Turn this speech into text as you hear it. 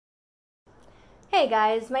Hey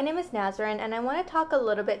guys, my name is Nazarene and I want to talk a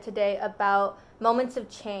little bit today about moments of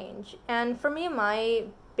change. And for me, my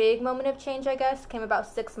big moment of change, I guess, came about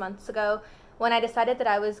 6 months ago when I decided that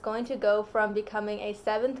I was going to go from becoming a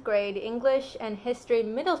 7th grade English and history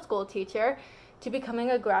middle school teacher to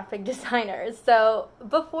becoming a graphic designer. So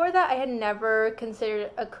before that, I had never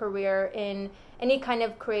considered a career in any kind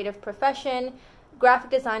of creative profession.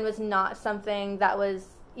 Graphic design was not something that was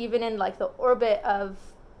even in like the orbit of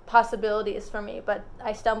possibilities for me, but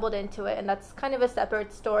I stumbled into it, and that's kind of a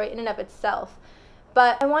separate story in and of itself.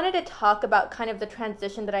 But I wanted to talk about kind of the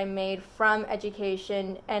transition that I made from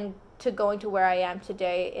education and to going to where I am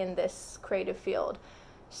today in this creative field.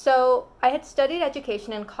 So I had studied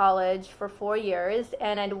education in college for 4 years,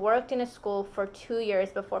 and I'd worked in a school for 2 years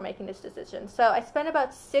before making this decision. So I spent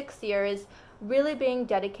about 6 years really being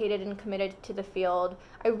dedicated and committed to the field.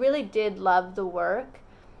 I really did love the work,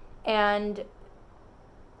 and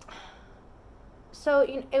so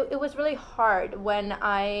it was really hard when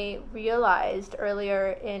I realized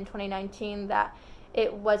earlier in 2019 that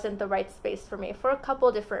it wasn't the right space for me for a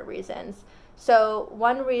couple different reasons. So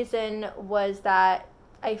one reason was that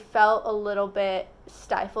I felt a little bit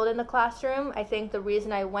stifled in the classroom. I think the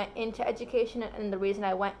reason I went into education and the reason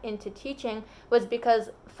I went into teaching was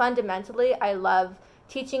because fundamentally I love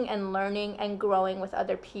teaching and learning and growing with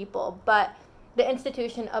other people. But the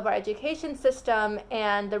institution of our education system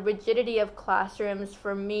and the rigidity of classrooms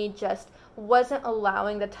for me just wasn't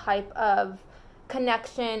allowing the type of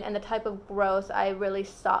connection and the type of growth I really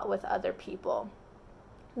sought with other people.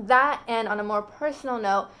 That, and on a more personal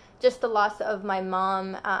note, just the loss of my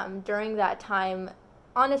mom during that time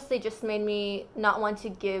honestly just made me not want to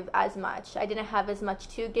give as much. I didn't have as much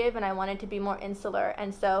to give, and I wanted to be more insular.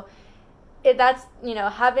 And so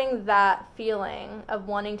having that feeling of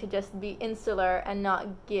wanting to just be insular and not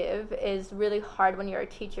give is really hard when you're a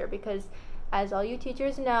teacher, because as all you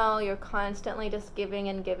teachers know, you're constantly just giving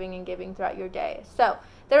and giving and giving throughout your day. So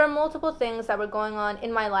there were multiple things that were going on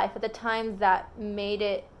in my life at the time that made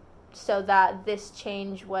it so that this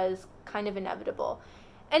change was kind of inevitable.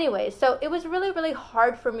 Anyway, so it was really, really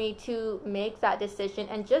hard for me to make that decision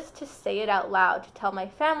and just to say it out loud, to tell my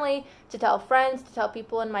family, to tell friends, to tell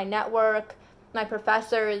people in my network, my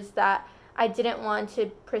professors, that I didn't want to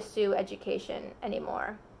pursue education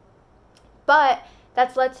anymore. But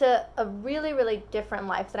that's led to a really, really different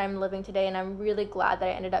life that I'm living today, and I'm really glad that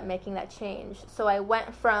I ended up making that change. So I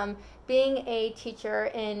went from being a teacher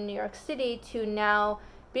in New York City to now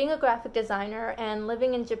being a graphic designer and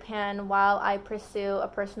living in Japan while I pursue a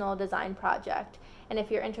personal design project. And if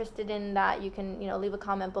you're interested in that, you can, leave a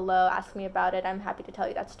comment below, ask me about it. I'm happy to tell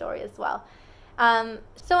you that story as well.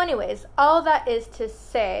 So anyways, all that is to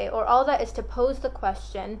say, or all that is to pose the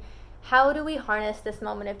question, how do we harness this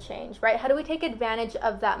moment of change, right? How do we take advantage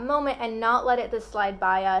of that moment and not let it just slide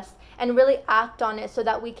by us and really act on it so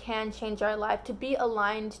that we can change our life to be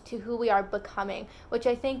aligned to who we are becoming, which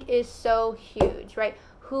I think is so huge, right?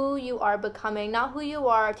 Who you are becoming, not who you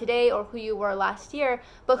are today or who you were last year,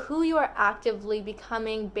 but who you are actively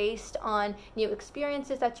becoming based on new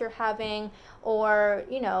experiences that you're having, or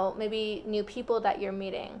maybe new people that you're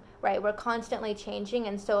meeting, right? We're constantly changing,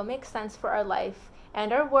 and so it makes sense for our life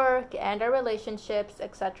and our work and our relationships,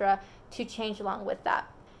 etc., to change along with that.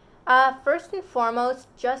 First and foremost,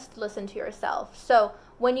 just listen to yourself. So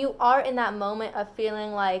when you are in that moment of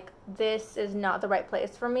feeling like this is not the right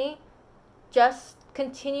place for me, just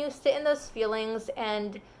sit in those feelings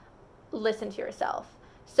and listen to yourself.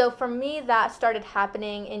 So for me, that started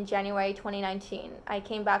happening in January 2019. I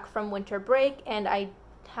came back from winter break, and I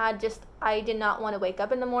did not want to wake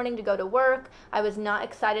up in the morning to go to work. I was not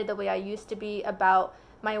excited the way I used to be about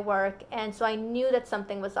my work, and so I knew that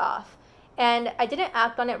something was off. And I didn't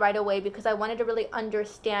act on it right away because I wanted to really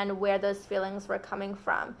understand where those feelings were coming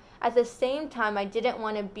from. At the same time, I didn't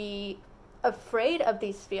want to be afraid of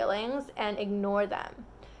these feelings and ignore them.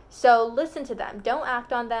 So listen to them. Don't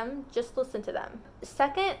act on them, just listen to them.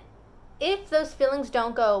 Second, if those feelings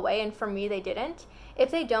don't go away, and for me they didn't, if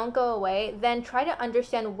they don't go away, then try to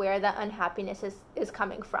understand where that unhappiness is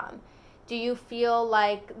coming from. Do you feel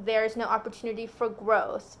like there's no opportunity for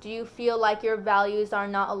growth? Do you feel like your values are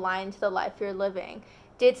not aligned to the life you're living?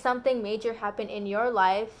 Did something major happen in your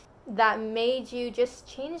life that made you just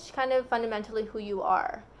change kind of fundamentally who you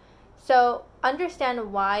are? So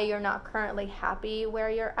understand why you're not currently happy where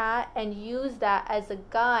you're at, and use that as a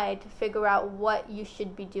guide to figure out what you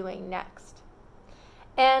should be doing next.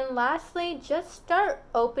 And lastly, just start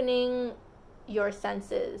opening your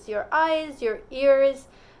senses, your eyes, your ears.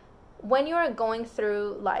 When you are going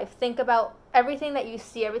through life, think about everything that you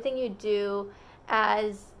see, everything you do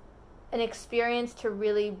as an experience to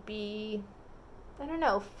really be I don't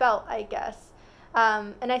know, felt, I guess.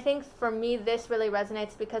 And I think for me, this really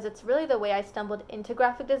resonates because it's really the way I stumbled into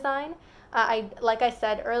graphic design. Like I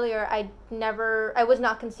said earlier, I was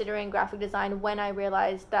not considering graphic design when I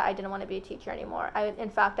realized that I didn't want to be a teacher anymore. In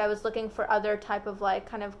fact, I was looking for other type of like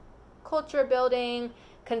kind of culture building,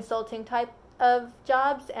 consulting type of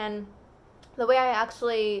jobs. And the way I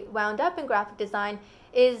actually wound up in graphic design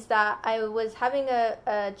is that I was having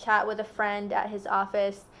a chat with a friend at his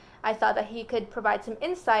office. I thought that he could provide some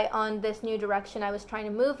insight on this new direction I was trying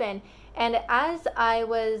to move in. And as I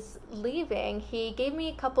was leaving, he gave me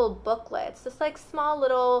a couple booklets, just like small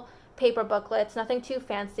little paper booklets, nothing too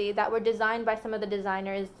fancy, that were designed by some of the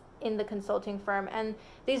designers in the consulting firm. And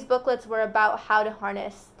these booklets were about how to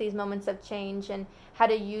harness these moments of change and how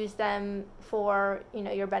to use them for,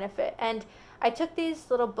 your benefit. And I took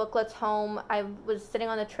these little booklets home. I was sitting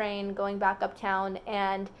on the train going back uptown,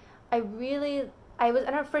 and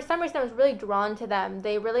for some reason I was really drawn to them.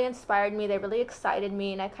 They really inspired me. They really excited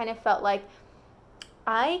me, and I kind of felt like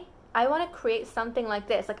I want to create something like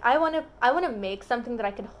this. Like I want to make something that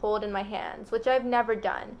I can hold in my hands, which I've never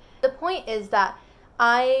done. The point is that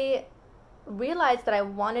I realized that I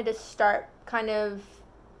wanted to start kind of,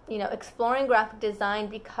 exploring graphic design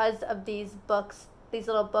because of these books, these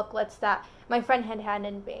little booklets that my friend had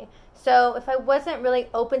handed me. So if I wasn't really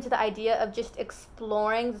open to the idea of just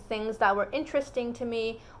exploring the things that were interesting to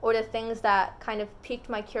me or the things that kind of piqued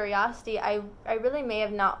my curiosity, I really may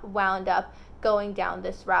have not wound up going down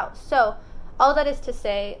this route. So all that is to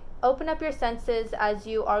say, open up your senses as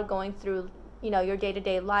you are going through, your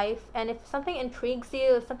day-to-day life. And if something intrigues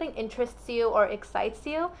you, if something interests you or excites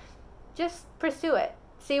you, just pursue it.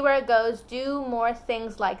 See where it goes. Do more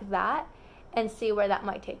things like that and see where that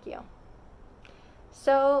might take you.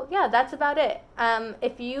 So yeah, that's about it.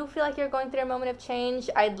 If you feel like you're going through a moment of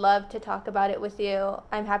change, I'd love to talk about it with you.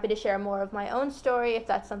 I'm happy to share more of my own story if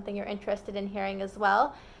that's something you're interested in hearing as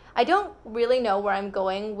well. I don't really know where I'm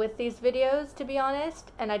going with these videos, to be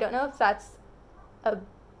honest, and I don't know if that's a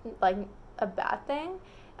bad thing.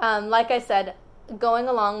 Like I said, going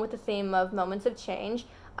along with the theme of moments of change,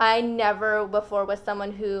 I never before was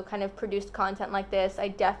someone who kind of produced content like this. I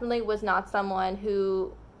definitely was not someone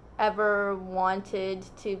who ever wanted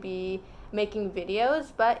to be making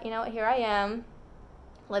videos, but here I am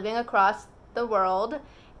living across the world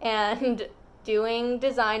and doing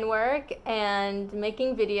design work and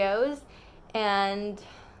making videos, and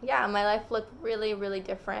yeah, my life looked really, really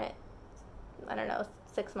different,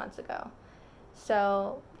 6 months ago.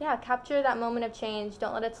 So yeah, capture that moment of change.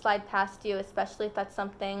 Don't let it slide past you, especially if that's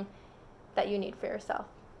something that you need for yourself.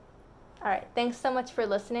 All right, thanks so much for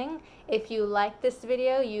listening. If you like this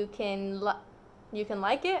video, you can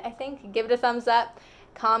like it, I think. Give it a thumbs up,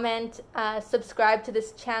 comment, subscribe to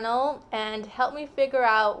this channel, and help me figure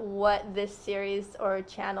out what this series or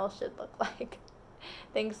channel should look like.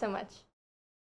 Thanks so much.